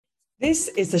This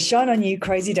is the Shine On You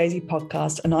Crazy Daisy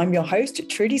podcast, and I'm your host,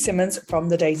 Trudy Simmons from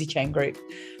the Daisy Chain Group,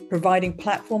 providing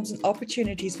platforms and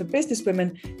opportunities for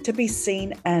businesswomen to be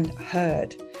seen and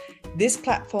heard. This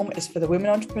platform is for the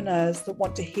women entrepreneurs that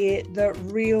want to hear the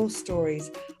real stories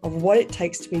of what it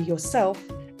takes to be yourself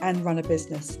and run a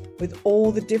business with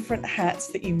all the different hats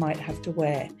that you might have to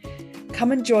wear.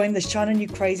 Come and join the Shine On You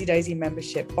Crazy Daisy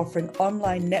membership, offering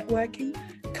online networking,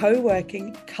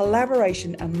 co-working,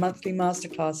 collaboration and monthly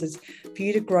masterclasses for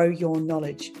you to grow your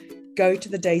knowledge. Go to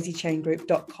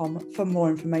thedaisychaingroup.com for more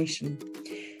information.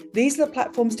 These are the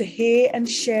platforms to hear and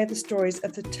share the stories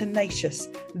of the tenacious,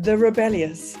 the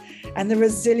rebellious, and the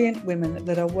resilient women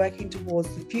that are working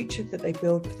towards the future that they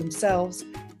build for themselves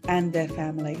and their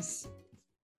families.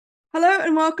 Hello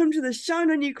and welcome to the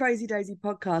Shine On You Crazy Daisy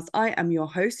podcast. I am your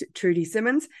host, Trudy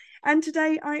Simmons, and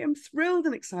today I am thrilled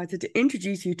and excited to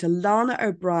introduce you to Lana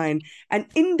O'Brien, an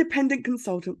independent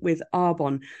consultant with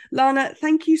Arbonne. Lana,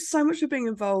 thank you so much for being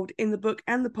involved in the book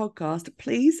and the podcast.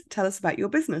 Please tell us about your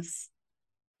business.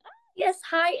 Yes,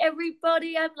 hi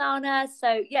everybody, I'm Lana.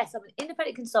 So yes, I'm an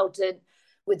independent consultant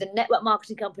with the network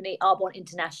marketing company Arbonne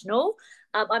International.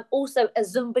 I'm also a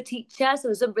Zumba teacher, so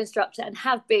a Zumba instructor, and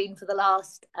have been for the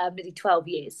last nearly 12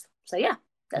 years. So yeah,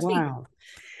 that's me. Wow.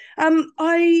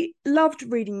 I loved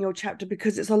reading your chapter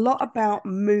because it's a lot about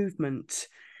movement.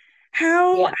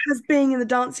 How has being in the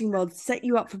dancing world set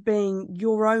you up for being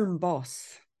your own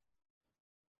boss?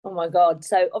 Oh my God.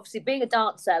 So obviously being a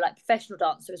dancer, like professional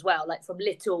dancer as well, like from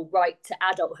little right to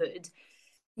adulthood,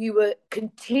 you were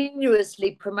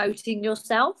continuously promoting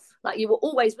yourself. Like you were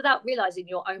always, without realizing,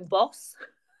 your own boss.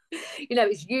 You know,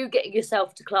 it's you getting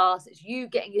yourself to class, it's you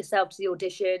getting yourself to the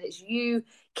audition, it's you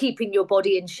keeping your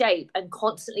body in shape and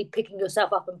constantly picking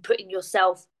yourself up and putting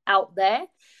yourself out there.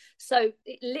 So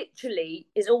it literally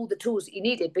is all the tools that you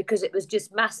needed, because it was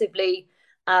just massively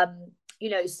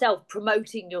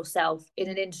self-promoting yourself in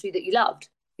an industry that you loved.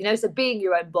 So being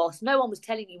your own boss, no one was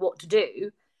telling you what to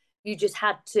do. You just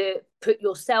had to put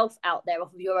yourself out there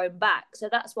off of your own back. So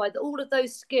that's why all of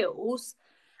those skills,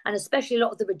 and especially a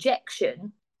lot of the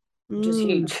rejection, which is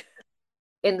huge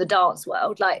in the dance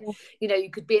world. Like, you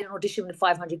could be in an audition with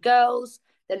 500 girls,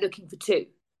 they're looking for two,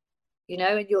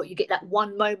 and you get that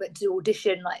one moment to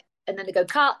audition, like, and then they go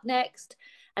cut next.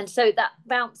 And so that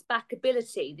bounce back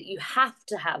ability that you have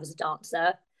to have as a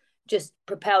dancer just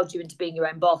propelled you into being your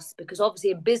own boss, because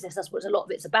obviously in business, that's what a lot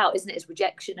of it's about, isn't it? It's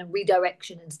rejection and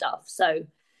redirection and stuff. So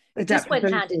it just went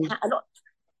hand in hand.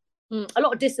 A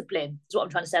lot of discipline is what I'm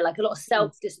trying to say, like a lot of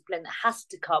self-discipline that has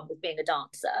to come with being a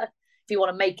dancer if you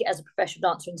want to make it as a professional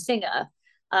dancer and singer.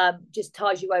 Just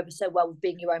ties you over so well with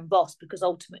being your own boss, because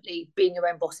ultimately being your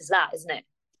own boss is that, isn't it?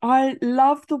 I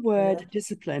love the word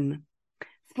discipline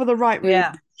for the right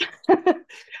reason. It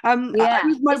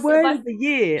was my word of the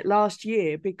year last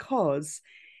year, because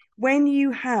when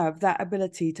you have that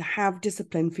ability to have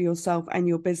discipline for yourself and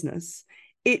your business,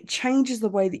 it changes the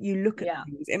way that you look at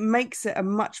things. It makes it a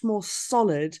much more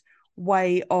solid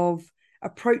way of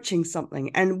approaching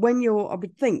something. And when I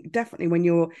would think definitely when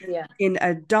you're in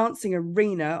a dancing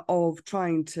arena of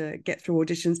trying to get through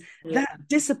auditions, that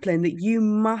discipline that you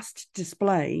must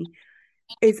display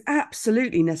is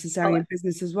absolutely necessary in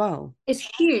business as well. It's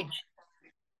huge.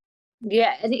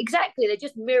 Yeah, and exactly, they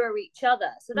just mirror each other.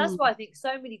 So that's why I think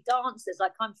so many dancers,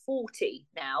 like I'm 40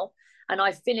 now, and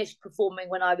I finished performing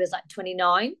when I was like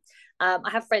 29. I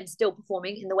have friends still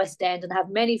performing in the West End, and I have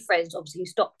many friends obviously who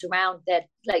stopped around their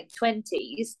late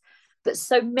 20s. But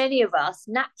so many of us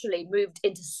naturally moved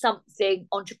into something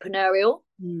entrepreneurial,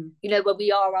 where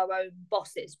we are our own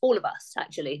bosses, all of us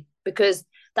actually, because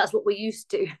that's what we're used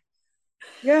to.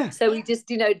 Yeah. So we just,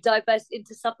 diverse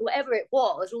into something, whatever it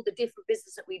was, all the different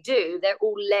business that we do, they're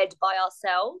all led by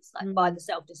ourselves, like by the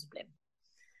self-discipline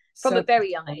from a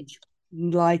very young age.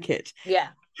 Like it. Yeah.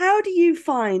 How do you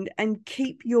find and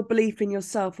keep your belief in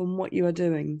yourself and what you are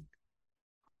doing?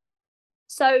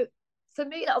 So for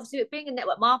me, obviously being in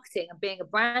network marketing and being a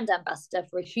brand ambassador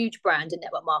for a huge brand in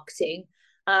network marketing,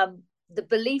 the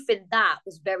belief in that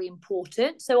was very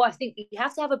important. So I think you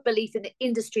have to have a belief in the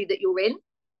industry that you're in.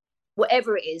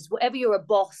 Whatever it is, whatever you're a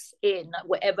boss in, like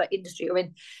whatever industry you're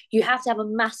in, you have to have a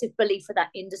massive belief for that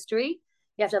industry.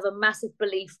 You have to have a massive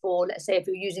belief for, let's say, if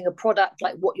you're using a product,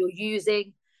 like what you're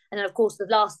using. And then, of course, the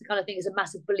last kind of thing is a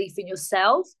massive belief in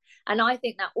yourself. And I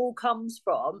think that all comes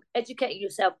from educating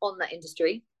yourself on that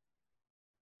industry,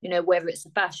 whether it's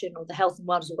the fashion or the health and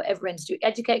wellness or whatever industry,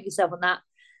 educating yourself on that,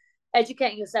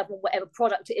 educating yourself on whatever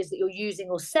product it is that you're using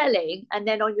or selling. And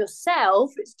then on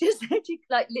yourself, it's just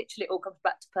like literally it all comes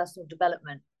back to personal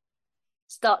development.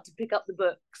 Start to pick up the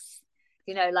books,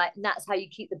 and that's how you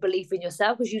keep the belief in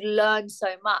yourself, because you learn so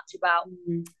much about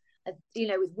you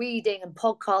know, with reading and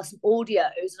podcasts and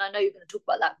audios, and I know you're going to talk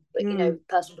about that, but you know, Mm.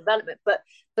 personal development, but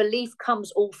belief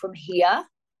comes all from here,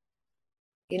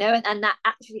 you know, and that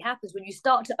actually happens when you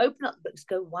start to open up the books,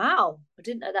 go, wow, I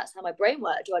didn't know that's how my brain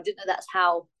worked, or I didn't know that's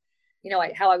how, you know,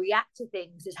 how I react to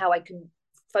things is how I can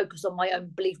focus on my own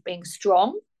belief being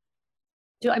strong.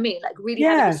 Do you know what I mean? Like really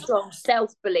having a Yeah. strong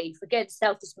self-belief. Again,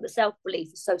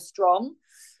 self-belief is so strong.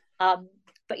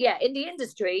 But yeah, in the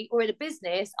industry or in a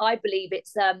business, I believe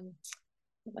it's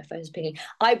my phone's pinging.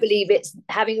 I believe it's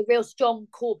having a real strong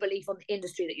core belief on the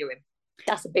industry that you're in.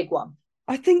 That's a big one.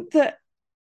 I think that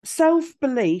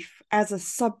self-belief as a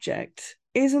subject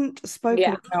isn't spoken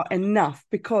Yeah. about enough,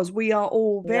 because we are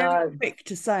all very No. quick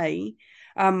to say,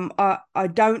 I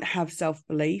don't have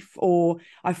self-belief, or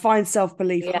I find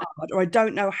self-belief Yeah. hard, or I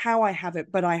don't know how I have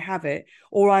it, but I have it,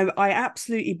 or I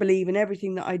absolutely believe in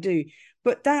everything that I do.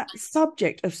 But that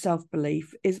subject of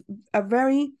self-belief is a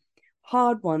very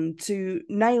hard one to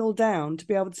nail down, to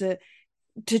be able to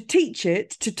teach it,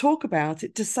 to talk about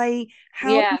it, to say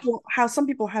Yeah. how some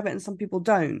people have it and some people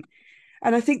don't.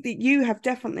 And I think that you have Do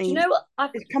you definitely, know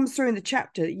what? it comes through in the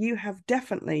chapter, you have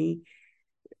definitely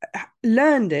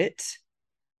learned it,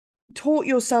 taught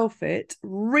yourself it,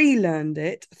 relearned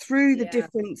it through the Yeah.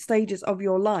 different stages of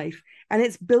your life, and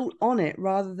it's built on it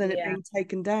rather than it Yeah. being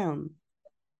taken down.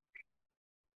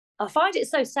 I find it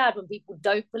so sad when people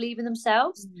don't believe in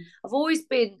themselves. Mm. I've always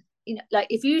been, you know, like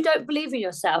if you don't believe in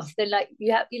yourself, then like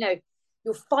you have, you know,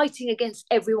 you're fighting against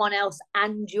everyone else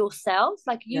and yourself.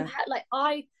 Like you Yeah. had, like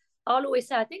I'll always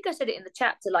say, I think I said it in the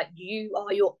chapter, like you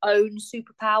are your own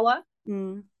superpower.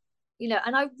 Mm. You know,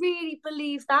 and I really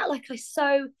believe that. Like it's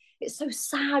so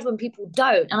sad when people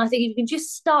don't. And I think if you can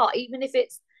just start, even if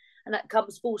it's, and that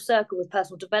comes full circle with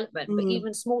personal development, but Mm.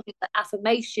 even small things like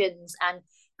affirmations and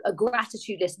a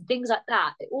gratitude list and things like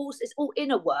that, it's all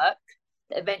inner work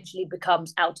that eventually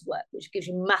becomes outer work, which gives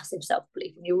you massive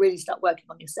self-belief when you really start working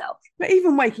on yourself. But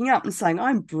even waking up and saying,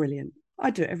 I'm brilliant,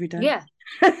 I do it every day. Yeah.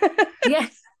 Yeah.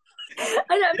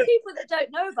 I know people that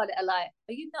don't know about it are like,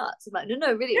 "Are you nuts?" I'm like,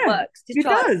 "No, really, it Yeah, works. Just it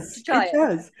try it. does. Just try It it."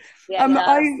 does. Yeah,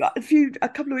 it does. A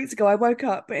couple of weeks ago, I woke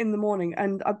up in the morning,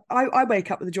 and I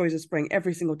wake up with the joys of spring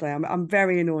every single day. I'm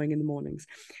very annoying in the mornings,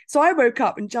 so I woke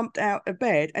up and jumped out of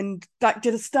bed and like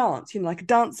did a stance, you know, like a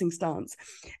dancing stance,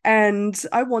 and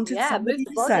I wanted Yeah, move somebody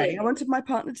the to say, I body. wanted my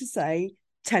partner to say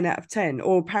 10 out of 10,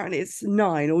 or apparently it's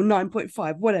 9 or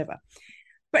 9.5, whatever.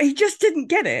 But he just didn't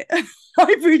get it.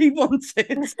 I really wanted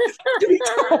to be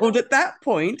told at that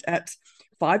point at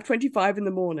 5:25 in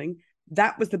the morning,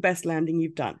 that was the best landing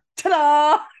you've done.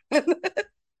 Ta-da!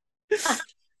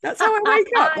 That's how I wake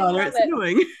up, I Lana. love It's it.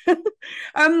 annoying.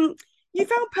 um, you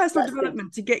found personal That's good.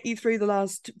 development to get you through the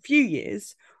last few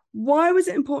years. Why was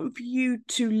it important for you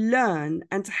to learn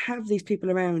and to have these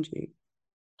people around you?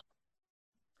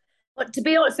 But to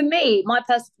be honest, for me, my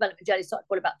personal development journey started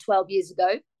probably about 12 years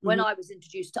ago when Mm-hmm. I was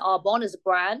introduced to Arbonne as a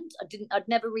brand. I'd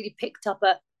never really picked up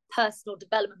a personal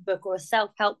development book or a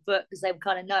self-help book as they were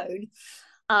kind of known.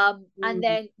 And Mm-hmm.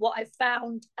 then what I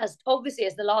found, as obviously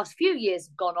as the last few years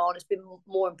have gone on, it's been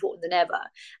more important than ever.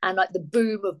 And like the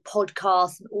boom of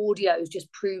podcasts and audios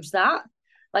just proves that.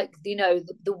 Like, you know,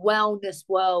 the wellness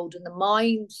world and the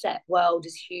mindset world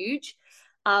is huge.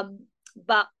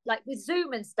 But like with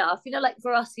Zoom and stuff, you know, like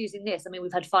for us using this, I mean,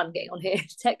 we've had fun getting on here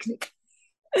technically,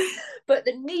 but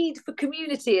the need for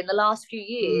community in the last few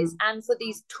years Mm. and for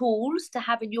these tools to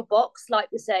have in your box, like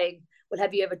we're saying, well,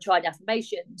 have you ever tried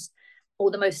affirmations?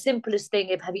 Or the most simplest thing,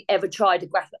 have you ever tried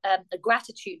a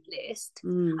gratitude list?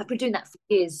 Mm. I've been doing that for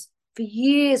years. For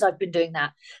years, I've been doing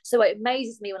that. So it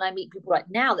amazes me when I meet people right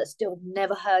now that still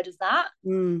never heard of that.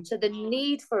 Mm. So the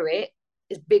need for it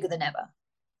is bigger than ever.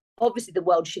 Obviously, the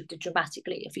world shifted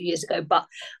dramatically a few years ago, but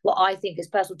what I think is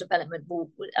personal development will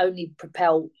only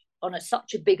propel on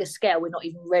such a bigger scale. We're not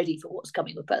even ready for what's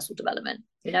coming with personal development.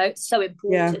 You know, it's so Yeah.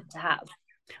 important to have.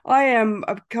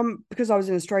 I've come because I was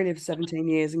in Australia for 17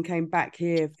 years and came back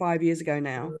here 5 years ago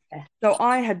now. So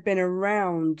I had been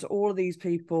around all of these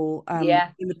people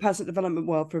Yeah. in the personal development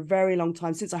world for a very long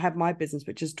time, since I had my business,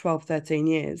 which is 12, 13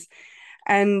 years.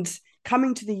 And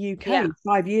coming to the Yeah. UK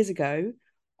 5 years ago,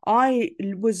 I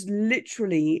was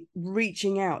literally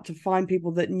reaching out to find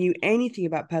people that knew anything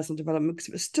about personal development, because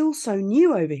it was still so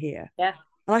new over here. Yeah.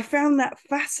 And I found that It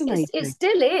fascinating.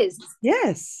 still is.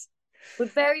 Yes. We're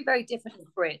very, very different in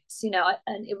Brits, you know,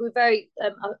 and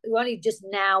we're only just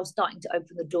now starting to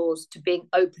open the doors to being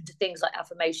open to things like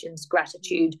affirmations,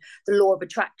 gratitude, the law of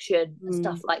attraction, and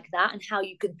stuff Mm. like that, and how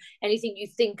you can, anything you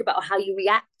think about, how you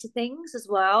react to things as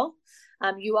well.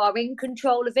 You are in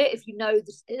control of it if you know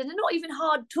this. And they're not even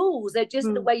hard tools. They're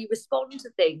just the way you respond to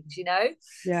things, you know?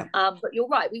 Yeah. But you're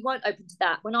right. We weren't open to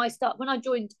that. When I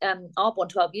joined Arbonne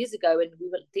 12 years ago, and we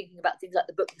were thinking about things like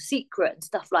the book The Secret and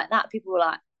stuff like that, people were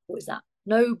like, what is that?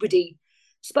 Nobody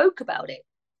spoke about it,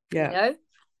 Yeah. you know?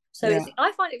 So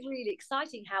I find it really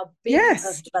exciting how big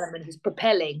personal development is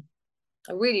propelling.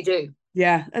 I really do.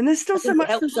 Yeah, and there's still so much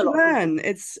to learn.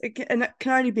 And it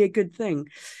can only be a good thing.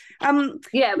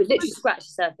 Yeah, we literally scratch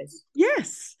the surface.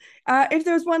 Yes. If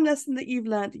there was one lesson that you've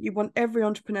learned that you want every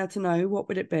entrepreneur to know, what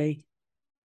would it be?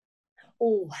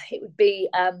 Oh, it would be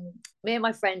me and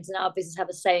my friends in our business have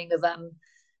a saying of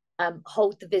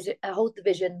hold the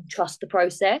vision, trust the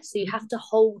process. So you have to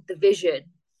hold the vision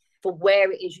for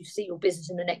where it is you see your business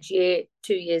in the next year,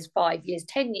 2 years, 5 years,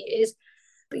 10 years.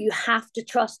 But you have to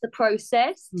trust the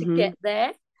process to get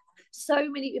there.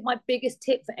 My biggest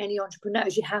tip for any entrepreneur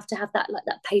is you have to have that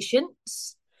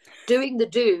patience. Doing the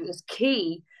do is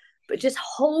key, but just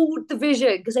hold the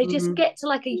vision, because they just get to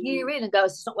like a year in and go,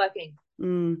 it's not working.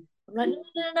 I'm like,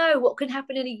 no, what can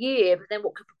happen in a year, but then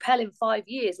what could propel in 5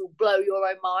 years will blow your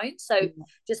own mind. So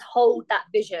just hold that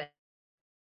vision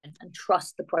and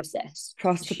trust the process.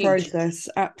 Trust the process,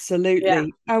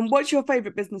 absolutely. What's your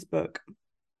favorite business book?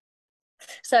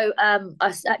 So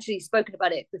I've actually spoken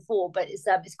about it before, but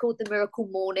it's called The Miracle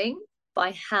Morning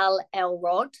by Hal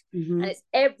Elrod, and it's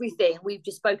everything we've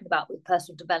just spoken about with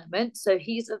personal development. So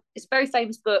it's a very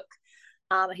famous book.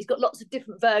 He's got lots of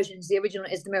different versions. The original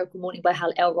is The Miracle Morning by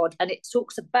Hal Elrod, and it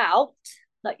talks about,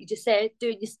 like you just said,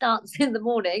 doing your stance in the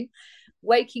morning,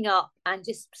 waking up and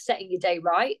just setting your day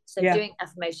right. So doing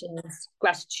affirmations,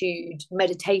 gratitude,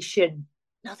 meditation,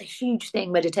 another huge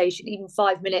thing, meditation, even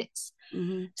 5 minutes.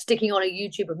 Sticking on a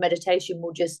YouTube of meditation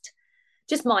will just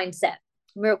mindset.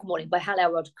 Miracle Morning by Hal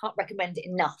Elrod. Can't recommend it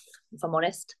enough, if I'm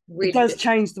honest. Really it does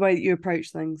change the way that you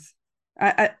approach things.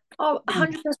 100%.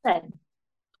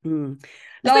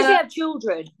 Especially have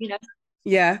children, you know.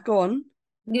 Yeah, go on.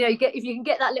 You know, if you can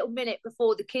get that little minute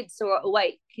before the kids are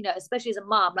awake, you know, especially as a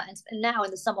mum, and now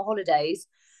in the summer holidays,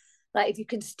 like if you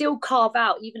can still carve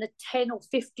out even a 10 or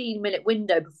 15 minute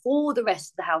window before the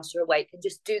rest of the house are awake and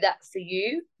just do that for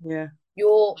you,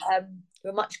 you're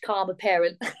a much calmer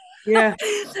parent. And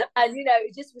you know,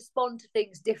 just respond to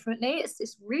things differently.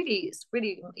 It's really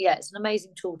it's an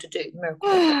amazing tool to do.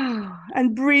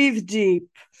 And breathe deep.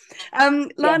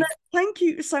 Lana, thank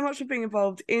you so much for being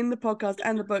involved in the podcast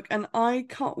and the book, and I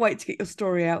can't wait to get your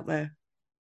story out there.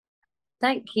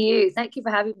 Thank you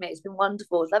for having me. It's been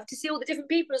wonderful. I'd love to see all the different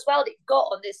people as well that you've got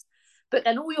on this book,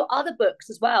 and all your other books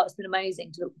as well. It's been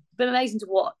amazing to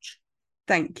watch.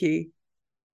 Thank you.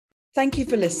 Thank you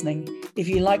for listening. If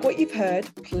you like what you've heard,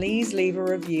 please leave a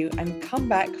review and come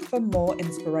back for more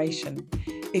inspiration.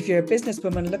 If you're a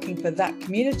businesswoman looking for that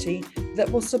community that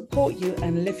will support you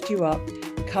and lift you up,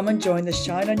 come and join the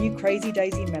Shine On You Crazy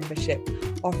Daisy membership,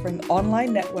 offering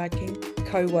online networking,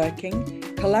 co-working,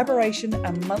 collaboration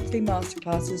and monthly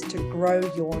masterclasses to grow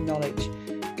your knowledge.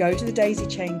 Go to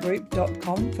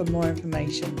thedaisychaingroup.com for more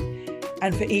information.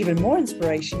 And for even more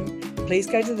inspiration, please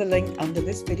go to the link under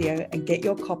this video and get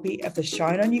your copy of the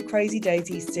Shine On You Crazy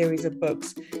Daisy series of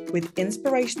books with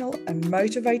inspirational and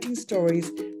motivating stories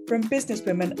from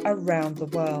businesswomen around the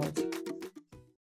world.